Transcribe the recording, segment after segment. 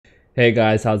Hey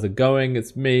guys, how's it going?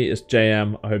 It's me, it's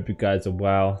JM. I hope you guys are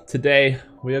well. Today,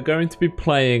 we are going to be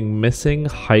playing Missing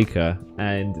Hiker,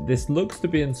 and this looks to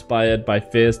be inspired by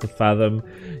Fears to Fathom,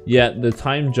 yet the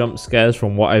time jump scares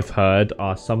from what I've heard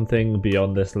are something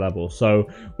beyond this level. So,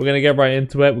 we're going to get right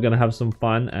into it, we're going to have some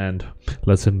fun, and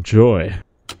let's enjoy.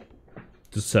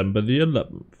 December the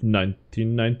 11th,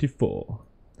 1994.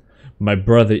 My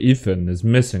brother Ethan is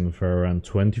missing for around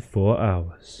 24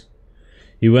 hours.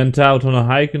 He went out on a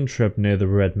hiking trip near the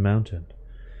Red Mountain.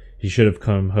 He should have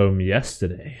come home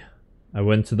yesterday. I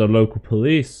went to the local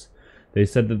police. They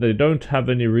said that they don't have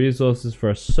any resources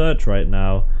for a search right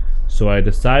now, so I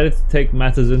decided to take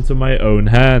matters into my own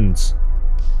hands.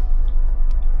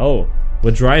 Oh, we're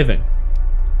driving.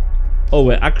 Oh,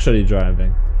 we're actually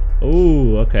driving.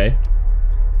 Oh, okay.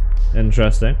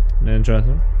 Interesting.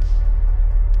 Interesting.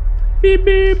 Beep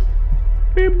beep.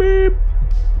 Beep beep.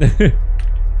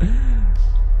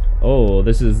 Oh,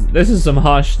 this is some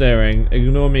harsh staring.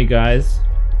 Ignore me, guys.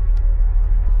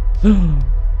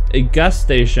 A gas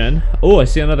station. Oh, I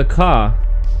see another car.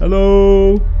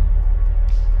 Hello.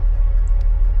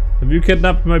 Have you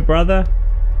kidnapped my brother?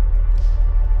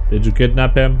 Did you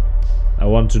kidnap him? I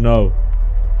want to know.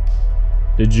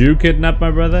 Did you kidnap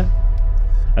my brother?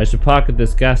 I should park at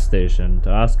this gas station to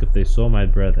ask if they saw my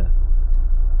brother.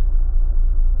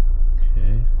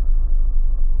 Okay.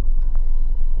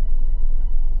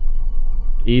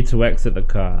 E to exit the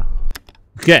car.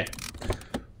 Okay,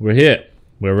 we're here.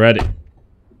 We're ready.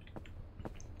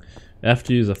 I have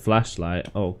to use a flashlight.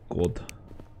 Oh god.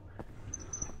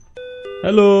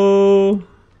 Hello.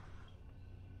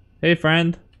 Hey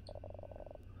friend.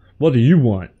 What do you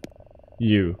want?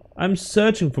 You. I'm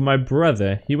searching for my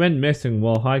brother. He went missing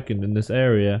while hiking in this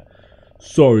area.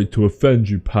 Sorry to offend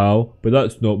you, pal, but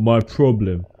that's not my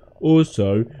problem.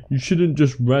 Also, you shouldn't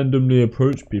just randomly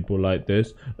approach people like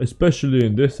this, especially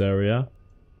in this area.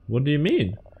 What do you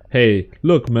mean? Hey,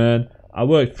 look man, I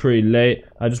worked pretty late.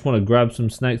 I just want to grab some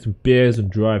snacks and beers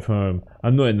and drive home.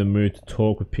 I'm not in the mood to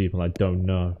talk with people I don't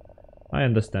know. I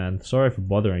understand. Sorry for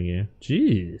bothering you.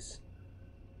 Jeez.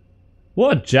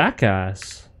 What a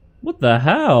jackass. What the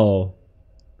hell?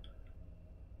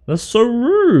 That's so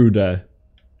rude.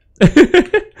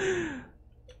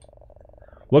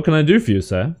 What can I do for you,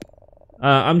 sir?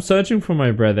 I'm searching for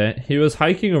my brother. He was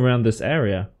hiking around this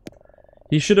area.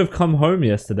 He should have come home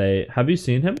yesterday. Have you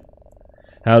seen him?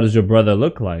 How does your brother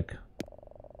look like?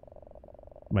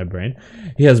 My brain.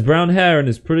 He has brown hair and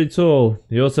is pretty tall.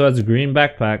 He also has a green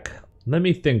backpack. Let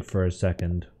me think for a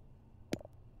second.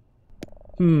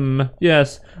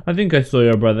 Yes, I think I saw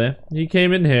your brother. He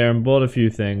came in here and bought a few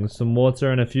things, some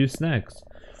water and a few snacks.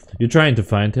 You're trying to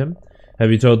find him? Have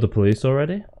you told the police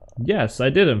already? Yes, I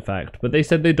did in fact, but they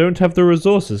said they don't have the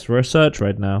resources for a search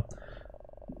right now.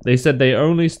 They said they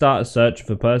only start a search if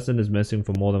a person is missing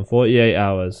for more than 48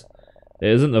 hours. It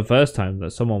isn't the first time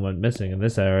that someone went missing in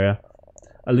this area.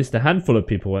 At least a handful of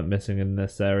people went missing in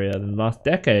this area in the last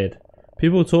decade.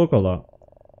 People talk a lot.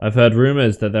 I've heard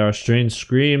rumors that there are strange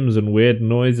screams and weird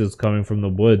noises coming from the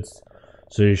woods,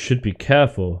 so you should be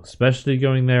careful, especially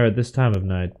going there at this time of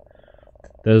night.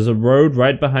 There's a road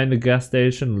right behind the gas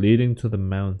station leading to the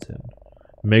mountain.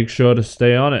 Make sure to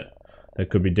stay on it. There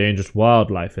could be dangerous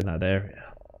wildlife in that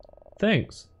area.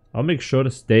 Thanks. I'll make sure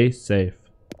to stay safe.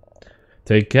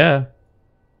 Take care.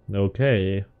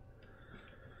 Okay.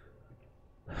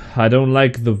 I don't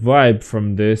like the vibe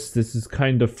from this. This is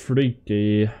kind of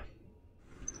freaky.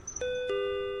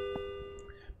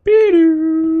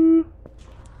 Beedoo.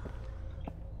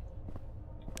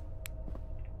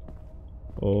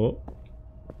 Oh.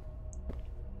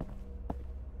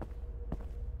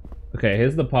 Okay,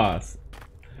 here's the path.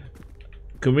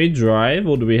 Can we drive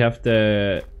or do we have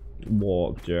to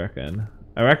walk, do you reckon?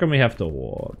 I reckon we have to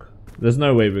walk. There's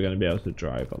no way we're going to be able to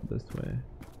drive up this way.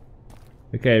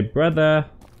 Okay, brother.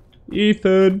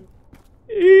 Ethan.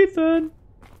 Ethan.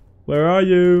 Where are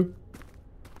you?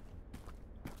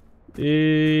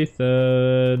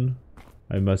 Ethan.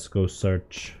 I must go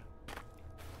search.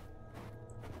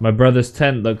 My brother's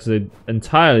tent looks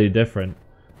entirely different.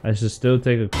 I should still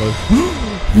take a close...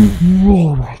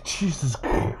 Oh my Jesus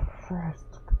Christ.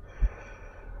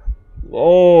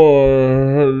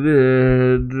 Oh,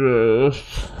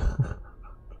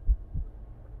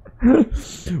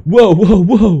 whoa, whoa,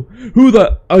 whoa. Who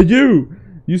the... Are you?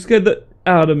 You scared the...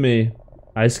 out of me.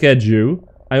 I scared you?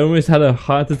 I almost had a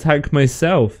heart attack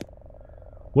myself.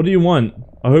 What do you want?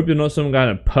 I hope you're not some kind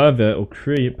of pervert or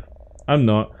creep. I'm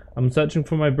not. I'm searching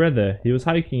for my brother. He was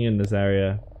hiking in this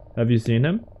area. Have you seen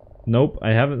him? Nope, I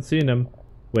haven't seen him.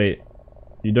 Wait,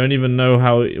 you don't even know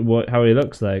how he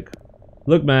looks like.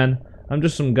 Look man, I'm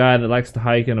just some guy that likes to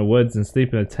hike in the woods and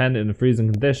sleep in a tent in the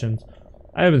freezing conditions.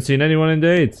 I haven't seen anyone in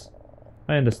days.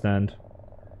 I understand.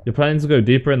 You're planning to go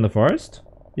deeper in the forest?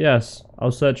 Yes,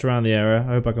 I'll search around the area.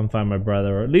 I hope I can find my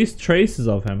brother, or at least traces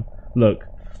of him. Look,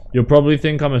 you'll probably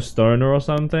think I'm a stoner or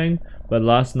something, but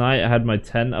last night I had my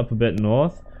tent up a bit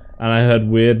north, and I heard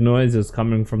weird noises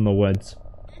coming from the woods.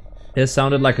 It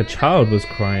sounded like a child was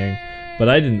crying, but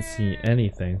I didn't see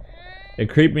anything. It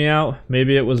creeped me out.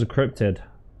 Maybe it was a cryptid.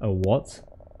 A what?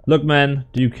 Look, man,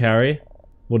 do you carry?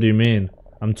 What do you mean?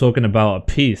 I'm talking about a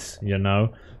piece, you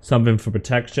know? Something for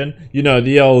protection. You know,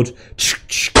 the old...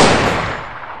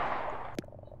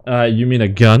 You mean a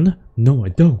gun? No, I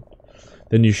don't.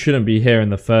 Then you shouldn't be here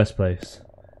in the first place.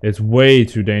 It's way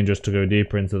too dangerous to go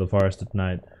deeper into the forest at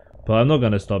night. But I'm not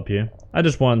gonna stop you. I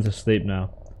just wanted to sleep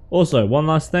now. Also, one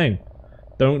last thing.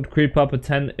 Don't creep up a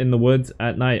tent in the woods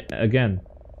at night again.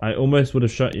 I almost would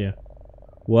have shot you.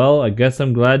 Well, I guess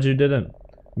I'm glad you didn't.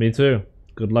 Me too.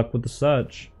 Good luck with the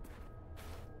search.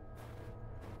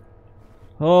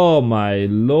 Oh my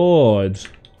lord.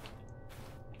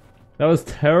 That was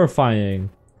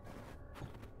terrifying.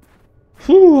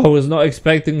 Whew, I was not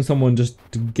expecting someone just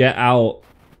to get out.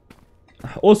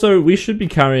 Also, we should be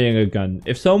carrying a gun.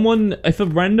 If a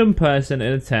random person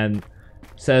in a tent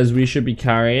says we should be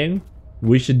carrying,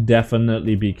 we should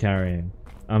definitely be carrying.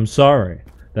 I'm sorry.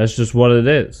 That's just what it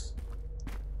is.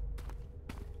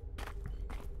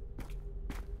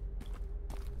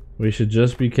 We should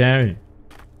just be carrying.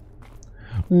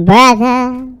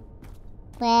 Brother,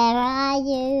 where are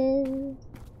you?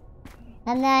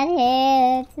 I'm not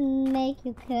here to make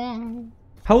you cry.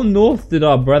 How north did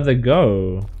our brother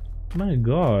go? My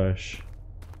gosh.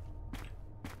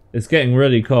 It's getting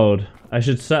really cold. I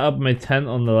should set up my tent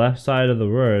on the left side of the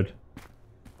road.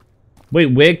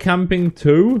 Wait, we're camping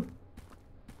too?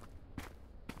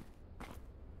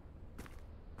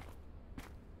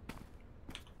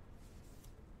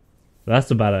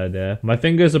 That's a bad idea. My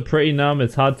fingers are pretty numb.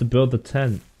 It's hard to build the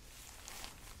tent.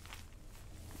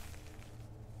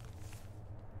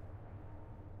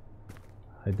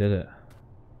 I did it.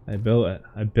 I built it.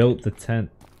 I built the tent.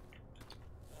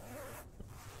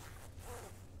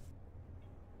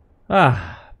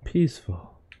 Ah,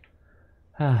 peaceful.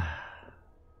 Ah,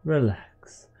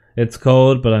 relax. It's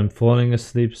cold, but I'm falling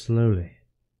asleep slowly.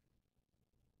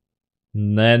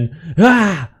 And then,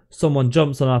 someone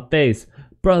jumps on our face.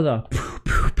 Brother.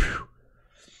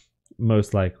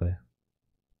 Most likely.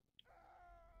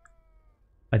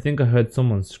 I think I heard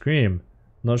someone scream.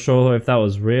 Not sure if that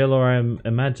was real or I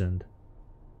imagined.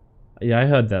 Yeah, I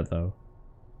heard that though.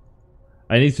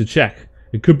 I need to check.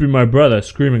 It could be my brother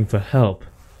screaming for help.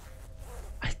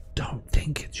 I don't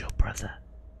think it's your brother.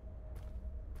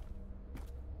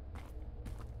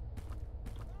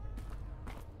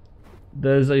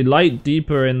 There's a light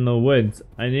deeper in the woods.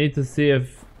 I need to see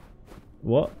if...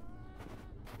 What?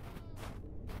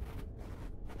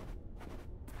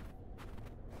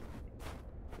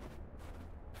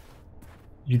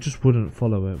 You just wouldn't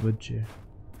follow it, would you?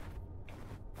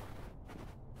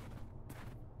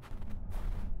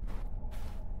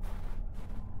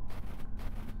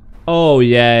 Oh,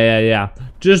 yeah.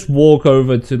 Just walk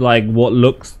over to like what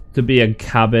looks to be a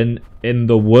cabin in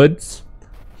the woods.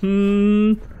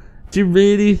 Do you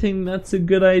really think that's a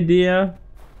good idea?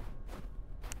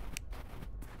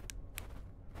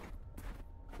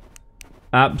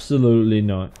 Absolutely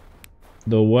not.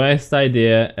 The worst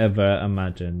idea ever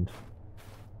imagined.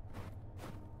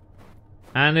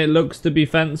 And it looks to be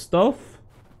fenced off.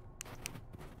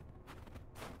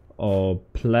 Oh,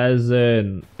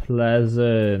 pleasant.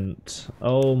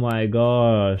 Oh my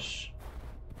gosh.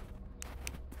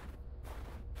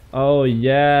 Oh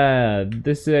yeah,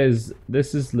 this is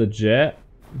legit.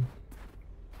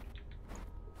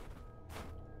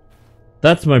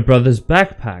 That's my brother's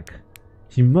backpack.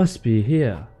 He must be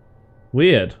here.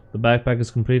 Weird. The backpack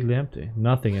is completely empty.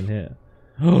 Nothing in here.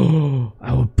 Oh,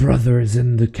 our brother is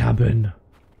in the cabin.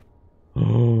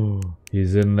 Oh,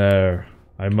 he's in there.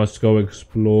 I must go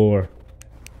explore.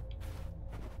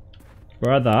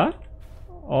 Brother,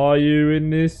 are you in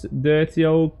this dirty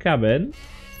old cabin?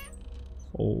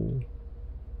 Oh.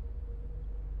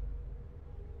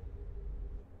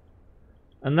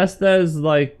 Unless there's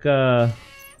like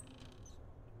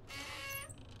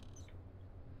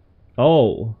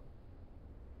Oh.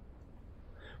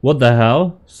 What the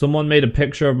hell? Someone made a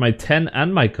picture of my tent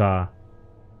and my car.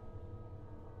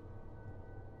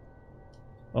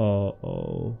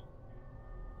 Oh.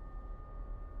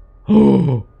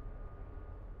 Oh.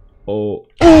 Oh.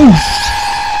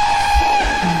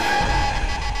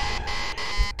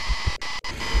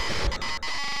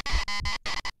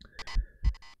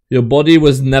 Your body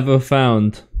was never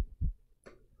found.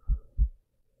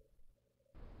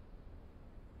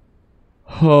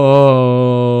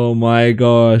 Oh my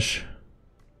gosh.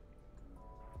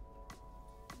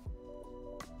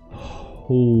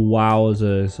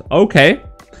 Wowzers. Okay.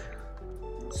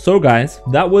 So guys,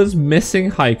 that was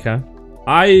Missing Hiker.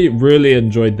 I really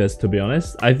enjoyed this, to be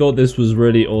honest. I thought this was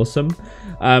really awesome.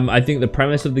 I think the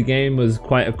premise of the game was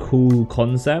quite a cool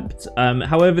concept.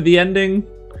 However, the ending...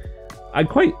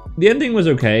 The ending was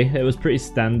okay. It was pretty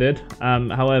standard.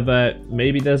 However,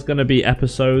 maybe there's going to be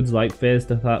episodes like Fears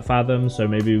to Fathom, so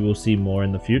maybe we'll see more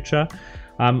in the future.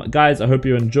 Guys, I hope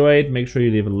you enjoyed. Make sure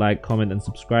you leave a like, comment, and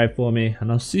subscribe for me,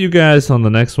 and I'll see you guys on the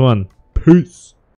next one. Peace!